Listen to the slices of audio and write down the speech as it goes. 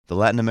The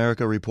Latin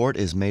America Report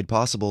is made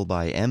possible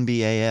by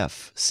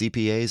MBAF,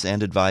 CPAs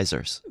and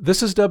advisors.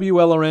 This is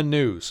WLRN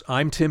News.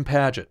 I'm Tim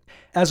Padgett.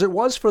 As it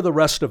was for the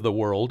rest of the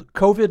world,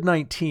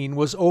 COVID-19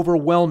 was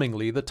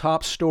overwhelmingly the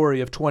top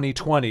story of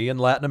 2020 in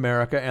Latin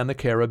America and the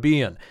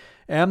Caribbean,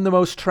 and the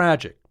most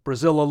tragic.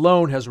 Brazil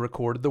alone has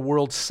recorded the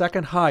world's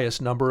second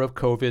highest number of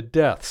COVID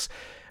deaths.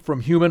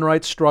 From human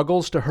rights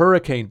struggles to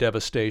hurricane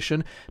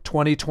devastation,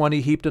 2020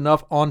 heaped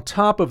enough on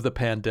top of the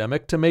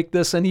pandemic to make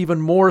this an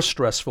even more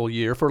stressful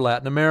year for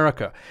Latin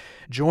America.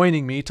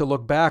 Joining me to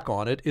look back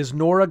on it is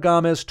Nora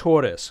Gomez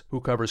Torres,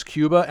 who covers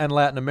Cuba and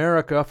Latin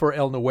America for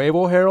El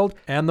Nuevo Herald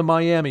and the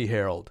Miami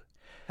Herald.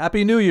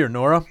 Happy New Year,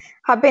 Nora.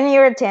 Happy New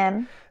Year,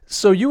 Tim.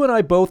 So you and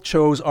I both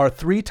chose our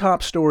three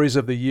top stories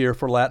of the year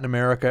for Latin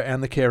America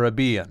and the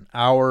Caribbean.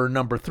 Our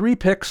number three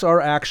picks are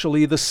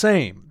actually the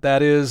same.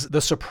 That is,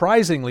 the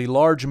surprisingly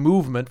large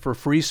movement for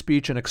free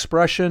speech and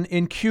expression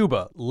in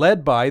Cuba,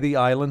 led by the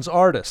island's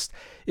artists.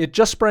 It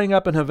just sprang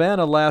up in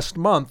Havana last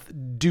month.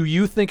 Do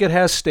you think it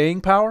has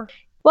staying power?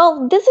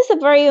 Well, this is a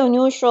very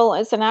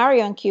unusual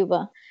scenario in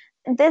Cuba.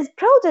 This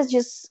protest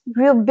just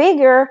grew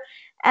bigger.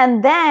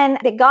 And then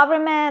the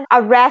government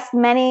arrested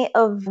many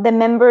of the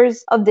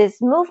members of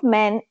this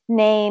movement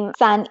named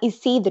San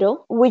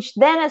Isidro, which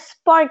then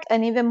sparked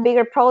an even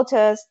bigger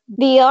protest.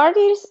 The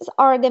artists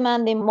are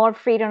demanding more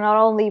freedom, not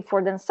only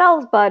for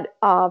themselves, but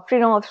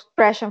freedom of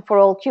expression for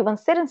all Cuban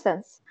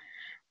citizens.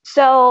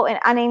 So,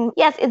 I mean,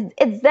 yes,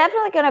 it's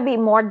definitely going to be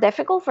more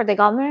difficult for the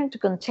government to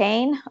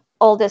contain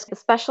all this,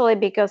 especially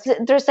because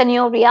there's a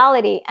new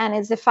reality, and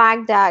it's the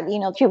fact that,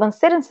 Cuban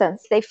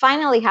citizens, they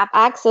finally have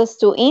access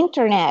to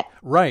internet.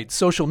 Right.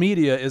 Social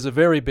media is a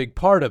very big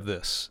part of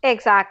this.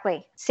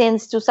 Exactly.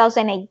 Since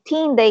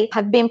 2018, they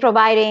have been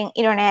providing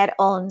internet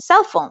on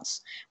cell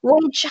phones,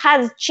 which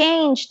has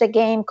changed the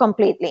game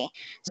completely.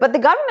 But the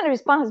government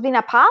response has been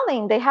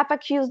appalling. They have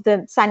accused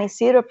the San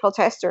Isidro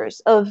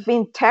protesters of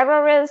being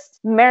terrorists,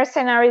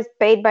 mercenaries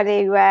paid by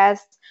the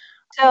U.S.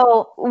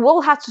 So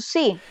we'll have to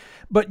see.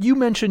 But you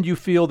mentioned you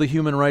feel the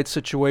human rights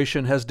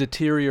situation has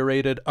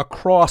deteriorated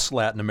across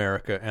Latin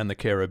America and the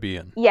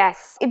Caribbean.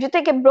 Yes. If you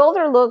take a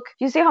broader look,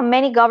 you see how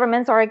many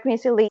governments are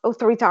increasingly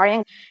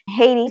authoritarian.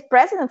 Haiti's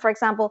president, for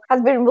example,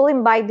 has been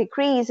ruling by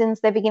decree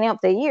since the beginning of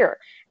the year,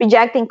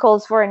 rejecting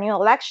calls for a new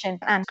election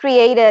and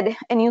created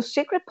a new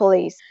secret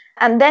police.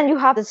 And then you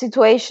have the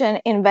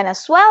situation in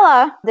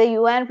Venezuela, the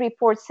UN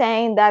report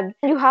saying that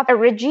you have a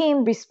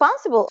regime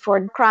responsible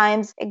for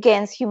crimes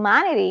against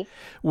humanity.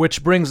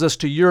 Which brings us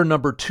to your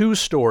number two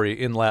story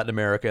in Latin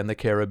America and the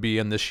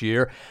Caribbean this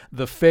year,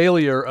 the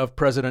failure of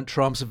President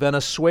Trump's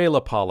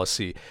Venezuela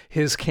policy,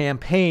 his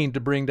campaign to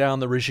bring down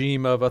the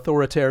regime of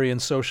authoritarian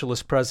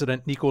socialist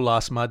President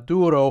Nicolás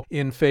Maduro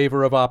in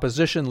favor of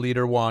opposition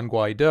leader Juan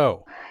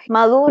Guaidó.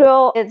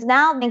 Maduro is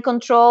now in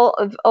control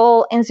of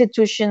all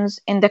institutions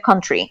in the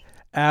country.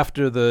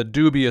 After the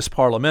dubious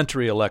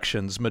parliamentary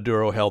elections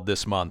Maduro held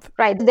this month.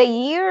 Right. The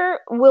year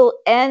will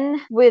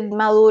end with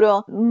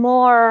Maduro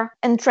more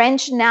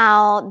entrenched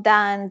now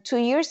than 2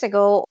 years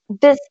ago,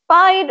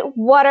 despite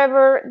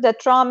whatever the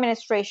Trump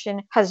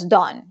administration has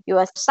done.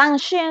 U.S.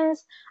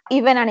 sanctions,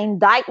 even an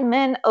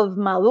indictment of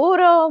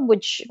Maduro,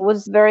 which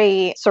was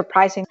very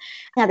surprising.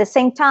 At the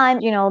same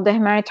time, the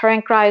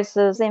humanitarian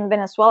crisis in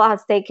Venezuela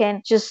has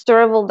taken just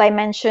terrible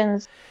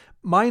dimensions.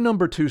 My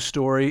number two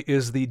story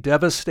is the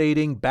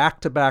devastating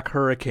back-to-back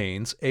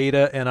hurricanes,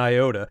 Eta and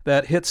Iota,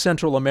 that hit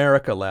Central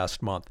America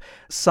last month.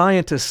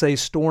 Scientists say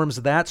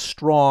storms that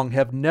strong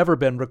have never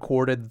been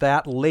recorded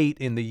that late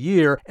in the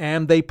year,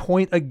 and they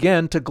point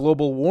again to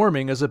global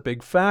warming as a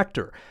big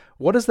factor.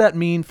 What does that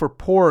mean for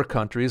poorer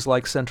countries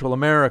like Central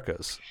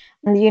America's?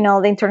 The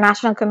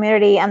international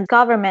community and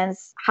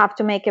governments have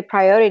to make a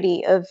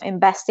priority of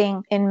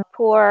investing in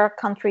poor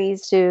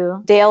countries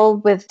to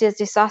deal with these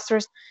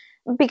disasters,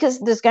 because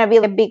there's going to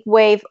be a big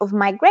wave of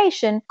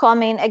migration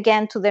coming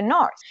again to the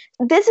north.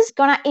 This is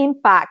going to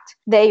impact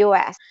the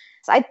U.S.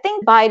 I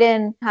think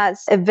Biden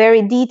has a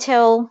very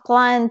detailed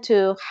plan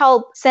to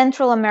help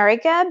Central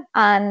America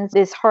and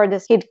these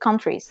hardest hit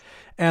countries.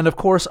 And of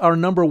course, our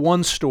number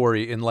one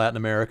story in Latin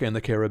America and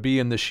the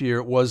Caribbean this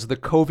year was the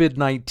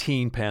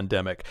COVID-19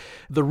 pandemic.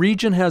 The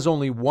region has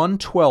only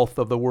 1/12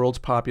 of the world's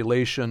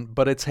population,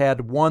 but it's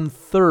had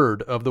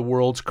 1/3 of the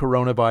world's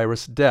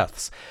coronavirus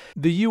deaths.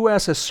 The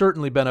U.S. has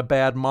certainly been a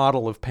bad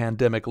model of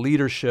pandemic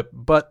leadership,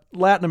 but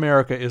Latin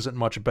America isn't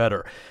much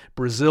better.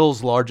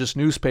 Brazil's largest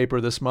newspaper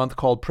this month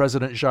called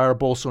President Jair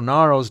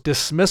Bolsonaro's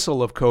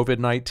dismissal of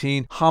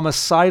COVID-19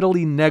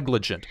 homicidally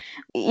negligent.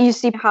 You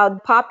see how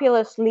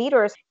populist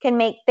leaders can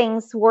make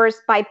things worse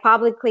by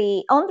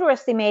publicly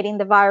underestimating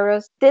the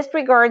virus,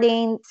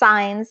 disregarding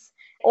science,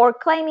 or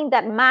claiming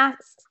that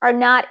masks are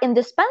not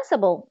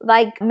indispensable,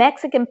 like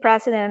Mexican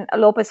President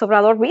López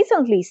Obrador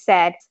recently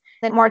said.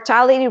 The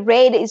mortality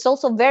rate is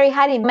also very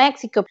high in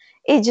Mexico.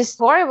 It's just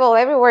horrible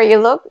everywhere you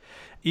look.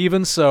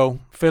 Even so,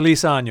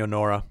 feliz año,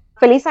 Nora.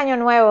 Feliz año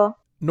nuevo.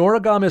 Nora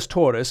Gomez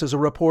Torres is a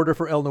reporter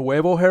for El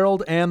Nuevo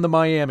Herald and the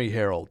Miami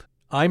Herald.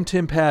 I'm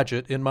Tim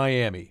Padgett in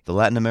Miami. The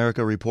Latin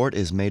America Report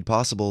is made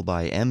possible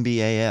by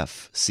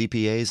MBAF,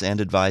 CPAs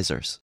and advisors.